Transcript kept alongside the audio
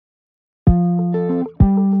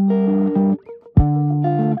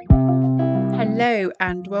Hello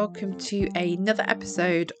and welcome to another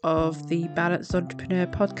episode of the Balanced Entrepreneur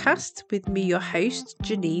podcast with me, your host,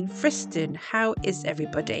 Janine Friston. How is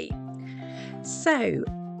everybody? So,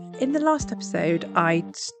 in the last episode, I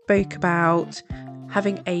spoke about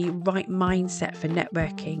having a right mindset for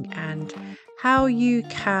networking and how you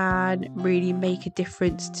can really make a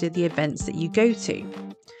difference to the events that you go to.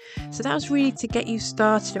 So that was really to get you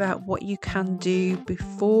started about what you can do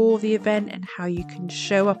before the event and how you can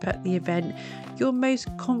show up at the event your most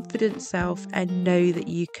confident self and know that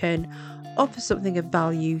you can offer something of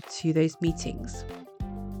value to those meetings.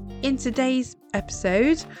 In today's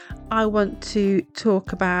episode, I want to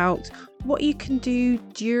talk about what you can do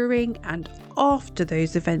during and after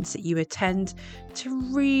those events that you attend to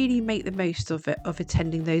really make the most of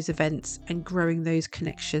attending those events and growing those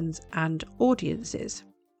connections and audiences.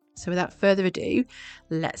 So without further ado,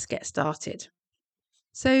 let's get started.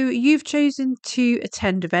 So you've chosen to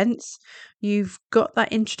attend events, you've got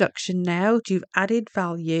that introduction nailed, you've added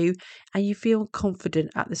value, and you feel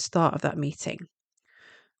confident at the start of that meeting.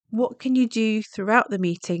 What can you do throughout the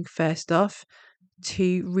meeting, first off,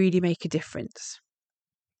 to really make a difference?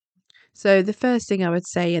 So the first thing I would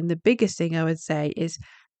say, and the biggest thing I would say, is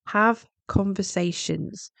have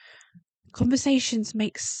conversations. Conversations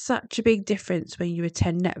make such a big difference when you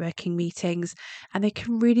attend networking meetings, and they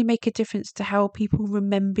can really make a difference to how people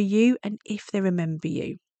remember you and if they remember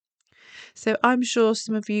you. So I'm sure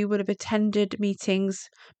some of you would have attended meetings,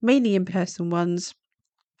 mainly in-person ones,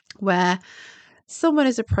 where someone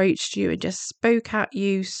has approached you and just spoke at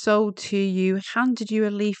you, sold to you, handed you a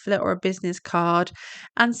leaflet or a business card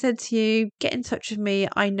and said to you, "Get in touch with me,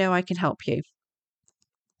 I know I can help you."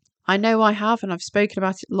 I know I have, and I've spoken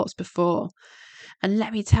about it lots before. And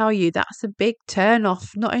let me tell you, that's a big turn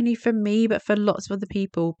off, not only for me, but for lots of other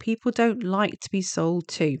people. People don't like to be sold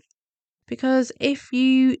to. Because if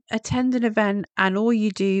you attend an event and all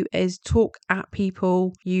you do is talk at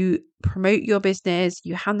people, you promote your business,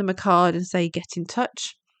 you hand them a card and say, "Get in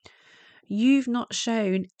touch," you've not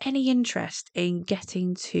shown any interest in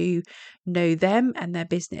getting to know them and their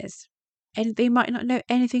business. And they might not know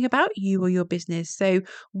anything about you or your business. So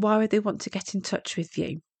why would they want to get in touch with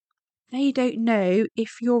you? They don't know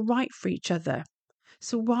if you're right for each other.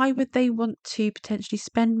 So why would they want to potentially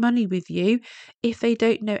spend money with you if they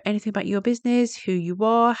don't know anything about your business, who you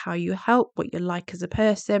are, how you help, what you're like as a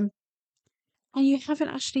person? And you haven't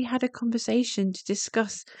actually had a conversation to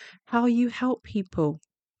discuss how you help people.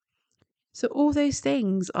 So all those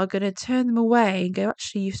things are going to turn them away and go,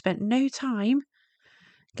 "Actually, you've spent no time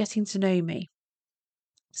getting to know me."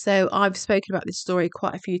 So I've spoken about this story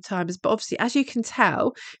quite a few times, but obviously, as you can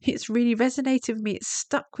tell, it's really resonated with me. It's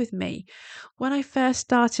stuck with me. When I first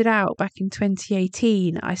started out back in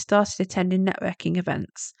 2018, I started attending networking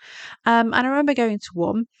events. And I remember going to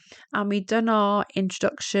one and we'd done our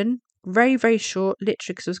introduction, very, very short,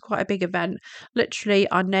 literally, because it was quite a big event, literally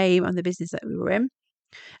our name and the business that we were in.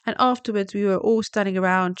 And afterwards, we were all standing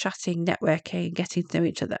around chatting, networking, getting to know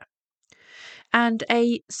each other. And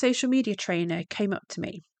a social media trainer came up to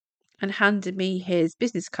me and handed me his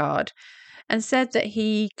business card and said that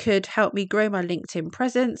he could help me grow my LinkedIn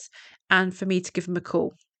presence and for me to give him a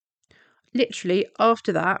call. Literally,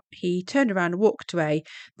 after that, he turned around and walked away.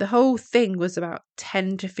 The whole thing was about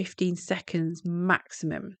 10 to 15 seconds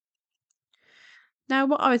maximum. Now,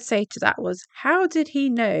 what I would say to that was, how did he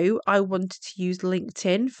know I wanted to use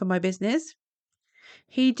LinkedIn for my business?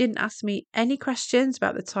 He didn't ask me any questions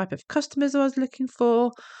about the type of customers I was looking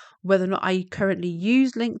for, whether or not I currently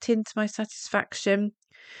use LinkedIn to my satisfaction.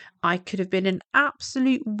 I could have been an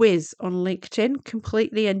absolute whiz on LinkedIn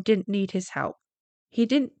completely and didn't need his help. He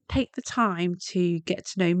didn't take the time to get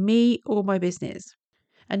to know me or my business.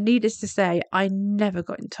 And needless to say, I never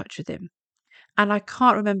got in touch with him. And I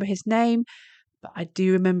can't remember his name, but I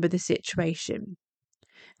do remember the situation.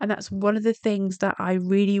 And that's one of the things that I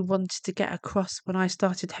really wanted to get across when I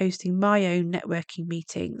started hosting my own networking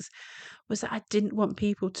meetings, was that I didn't want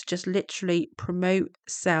people to just literally promote,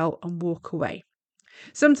 sell, and walk away.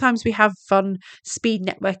 Sometimes we have fun speed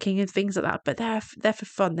networking and things like that, but they're for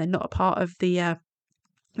fun. They're not a part of the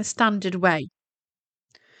standard way.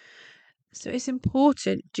 So it's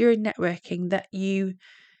important during networking that you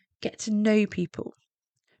get to know people,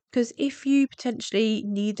 because if you potentially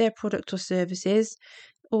need their product or services,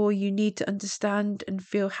 or you need to understand and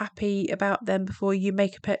feel happy about them before you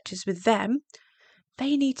make a purchase with them,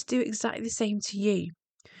 they need to do exactly the same to you.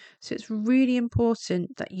 So it's really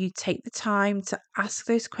important that you take the time to ask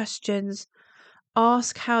those questions,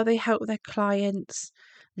 ask how they help their clients,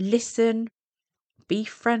 listen, be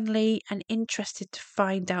friendly and interested to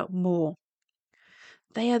find out more.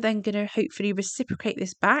 They are then going to hopefully reciprocate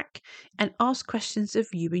this back and ask questions of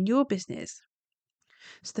you and your business.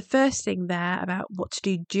 So the first thing there about what to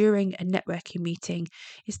do during a networking meeting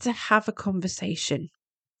is to have a conversation.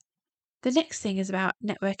 The next thing is about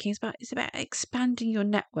networking, is about expanding your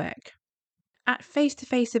network. At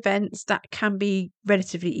face-to-face events, that can be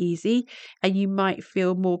relatively easy, and you might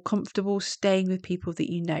feel more comfortable staying with people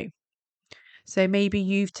that you know. So maybe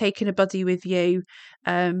you've taken a buddy with you,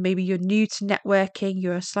 maybe you're new to networking,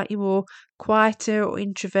 you're slightly more quieter or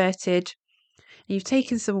introverted, and you've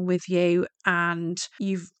taken someone with you and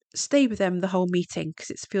you've stayed with them the whole meeting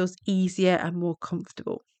because it feels easier and more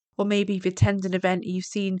comfortable. Or maybe you've attended an event and you've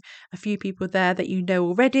seen a few people there that you know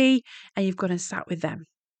already and you've gone and sat with them.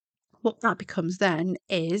 What that becomes then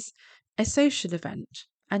is a social event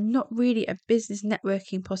and not really a business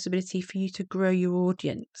networking possibility for you to grow your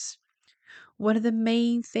audience. One of the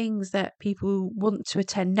main things that people want to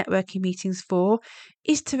attend networking meetings for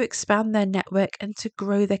is to expand their network and to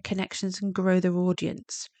grow their connections and grow their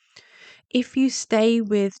audience. If you stay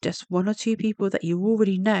with just one or two people that you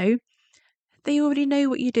already know, they already know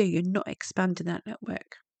what you do. You're not expanding that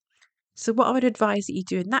network. So what I would advise that you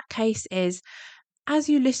do in that case is, as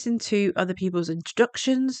you listen to other people's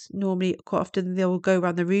introductions, normally quite often they'll go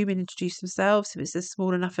around the room and introduce themselves if it's a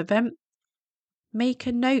small enough event. Make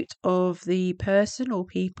a note of the person or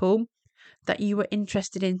people that you were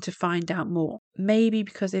interested in to find out more. Maybe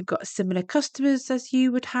because they've got similar customers as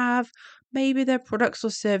you would have, maybe their products or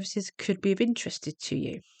services could be of interest to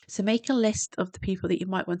you. So make a list of the people that you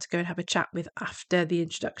might want to go and have a chat with after the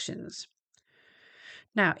introductions.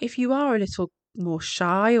 Now, if you are a little more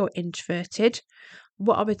shy or introverted,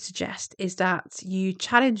 what I would suggest is that you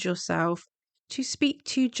challenge yourself to speak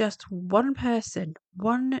to just one person,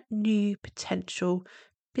 one new potential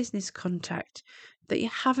business contact that you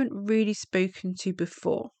haven't really spoken to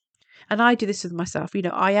before. And I do this with myself.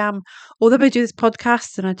 Although I do this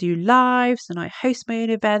podcast and I do lives and I host my own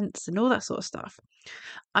events and all that sort of stuff,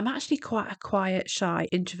 I'm actually quite a quiet, shy,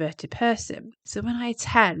 introverted person. So when I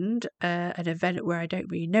attend an event where I don't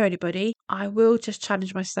really know anybody, I will just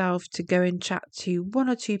challenge myself to go and chat to one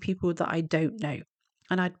or two people that I don't know.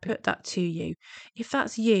 And I'd put that to you. If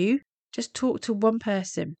that's you, just talk to one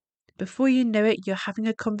person. Before you know it, you're having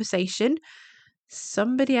a conversation.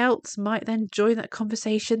 Somebody else might then join that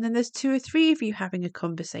conversation. Then there's two or three of you having a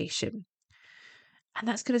conversation. And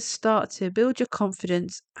that's going to start to build your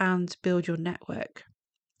confidence and build your network.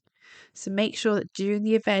 So make sure that during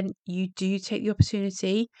the event, you do take the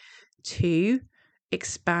opportunity to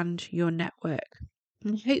expand your network.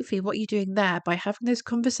 And hopefully what you're doing there by having those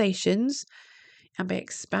conversations and by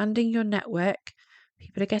expanding your network,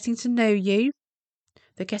 people are getting to know you,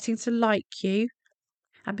 they're getting to like you,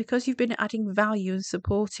 and because you've been adding value and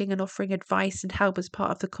supporting and offering advice and help as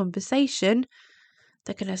part of the conversation,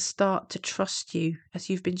 they're going to start to trust you as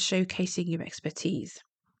you've been showcasing your expertise.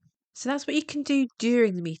 So that's what you can do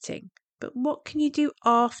during the meeting. But what can you do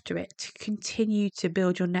after it to continue to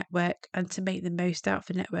build your network and to make the most out of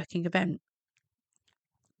the networking event?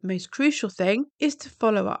 The most crucial thing is to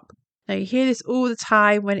follow up. Now, you hear this all the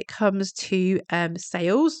time when it comes to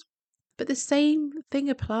sales, but the same thing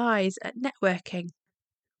applies at networking.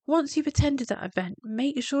 Once you've attended that event,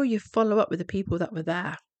 make sure you follow up with the people that were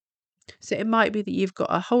there. So it might be that you've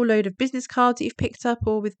got a whole load of business cards that you've picked up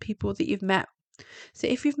or with people that you've met. So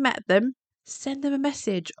if you've met them, send them a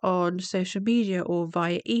message on social media or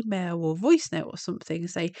via email or voice note or something.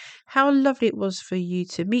 Say how lovely it was for you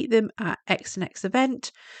to meet them at X and X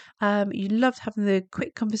event. You loved having the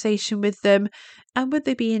quick conversation with them, and would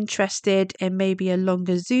they be interested in maybe a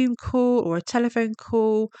longer Zoom call or a telephone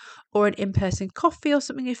call or an in-person coffee or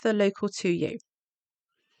something if they're local to you?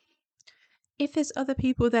 If there's other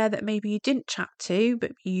people there that maybe you didn't chat to,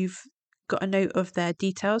 but you've got a note of their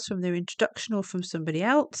details from their introduction or from somebody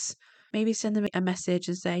else, maybe send them a message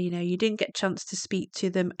and say, you didn't get a chance to speak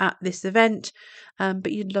to them at this event,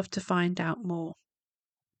 but you'd love to find out more.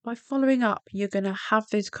 By following up, you're going to have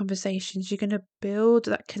those conversations. You're going to build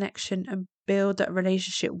that connection and build that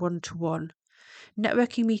relationship one-to-one.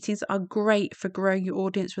 Networking meetings are great for growing your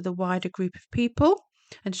audience with a wider group of people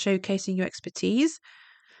and showcasing your expertise.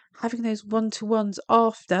 Having those one-to-ones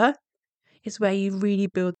after is where you really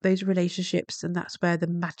build those relationships, and that's where the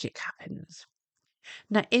magic happens.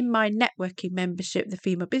 Now, in my networking membership, the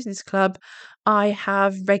Female Business Club, I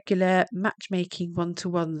have regular matchmaking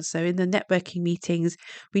one-to-ones. So in the networking meetings,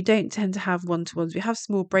 we don't tend to have one-to-ones. We have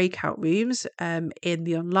small breakout rooms in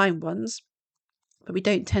the online ones, but we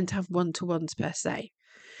don't tend to have one-to-ones per se.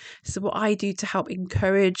 So what I do to help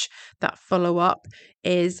encourage that follow up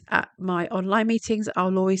is at my online meetings,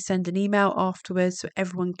 I'll always send an email afterwards so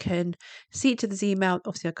everyone can see each other's email.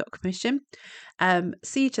 Obviously, I've got permission,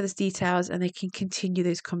 see each other's details, and they can continue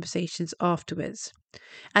those conversations afterwards.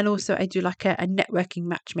 And also I do like a networking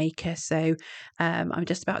matchmaker. So I'm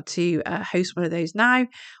just about to host one of those now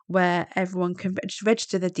where everyone can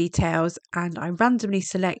register their details and I randomly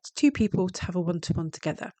select 2 people to have a one-to-one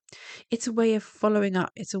together. It's a way of following up.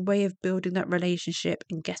 It's a way of building that relationship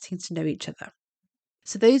and getting to know each other.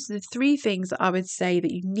 So those are the 3 things that I would say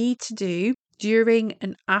that you need to do during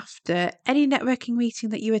and after any networking meeting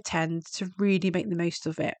that you attend to really make the most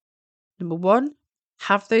of it. Number 1,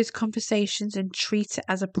 have those conversations and treat it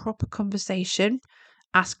as a proper conversation.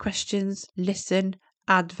 Ask questions, listen,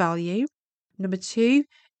 add value. Number 2,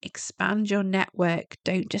 expand your network.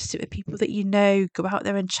 Don't just sit with people that you know. Go out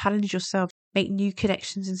there and challenge yourself, make new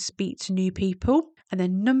connections and speak to new people. And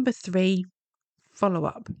then number 3, follow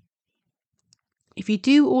up. If you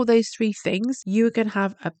do all those 3 things, you are going to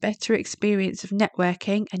have a better experience of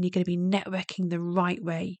networking and you're going to be networking the right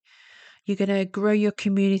way. You're going to grow your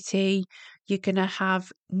community. You're going to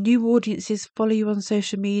have new audiences follow you on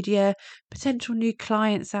social media, potential new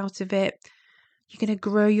clients out of it. You're going to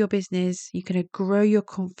grow your business. You're going to grow your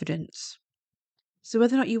confidence. So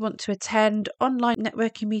whether or not you want to attend online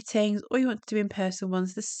networking meetings or you want to do in-person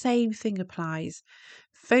ones, the same thing applies.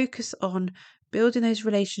 Focus on building those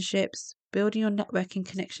relationships, building your networking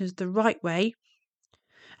connections the right way,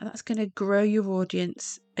 and that's going to grow your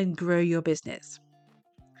audience and grow your business.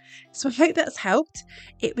 So I hope that's helped.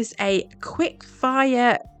 It was a quick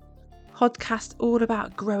fire podcast all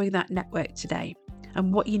about growing that network today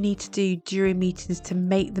and what you need to do during meetings to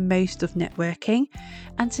make the most of networking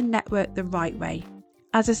and to network the right way.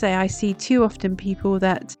 As I say, I see too often people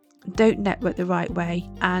that don't network the right way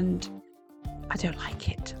and I don't like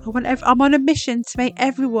it. I'm on a mission to make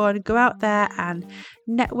everyone go out there and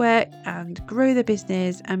network and grow their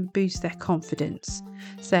business and boost their confidence.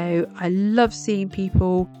 So I love seeing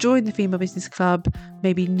people join the Female Business Club,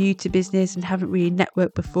 maybe new to business and haven't really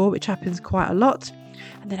networked before, which happens quite a lot.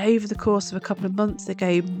 And then over the course of a couple of months,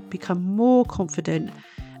 they become more confident.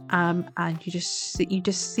 And you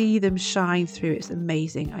just see them shine through. It's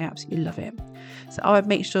amazing. I absolutely love it. So I would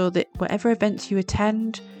make sure that whatever events you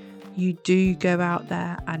attend, you do go out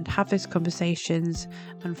there and have those conversations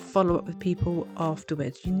and follow up with people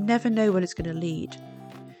afterwards. You never know where it's going to lead.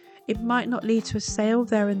 It might not lead to a sale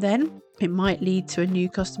there and then. It might lead to a new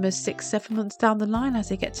customer 6-7 months down the line as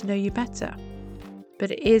they get to know you better.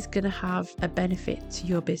 But it is going to have a benefit to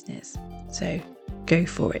your business. So go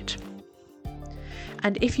for it.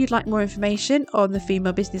 And if you'd like more information on the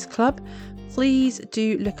Female Business Club, please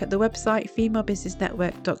do look at the website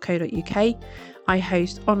femalebusinessnetwork.co.uk. I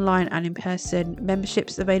host online and in-person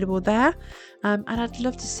memberships available there. And I'd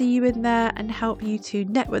love to see you in there and help you to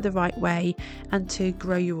network the right way and to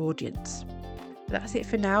grow your audience. That's it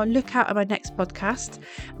for now. Look out at my next podcast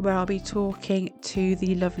where I'll be talking to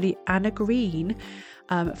the lovely Anna Green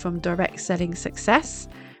from Direct Selling Success.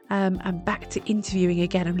 And back to interviewing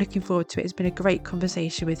again. I'm looking forward to it. It's been a great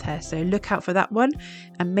conversation with her. So look out for that one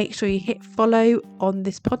and make sure you hit follow on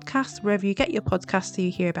this podcast, wherever you get your podcast so you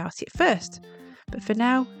hear about it first. But for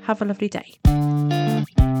now, have a lovely day.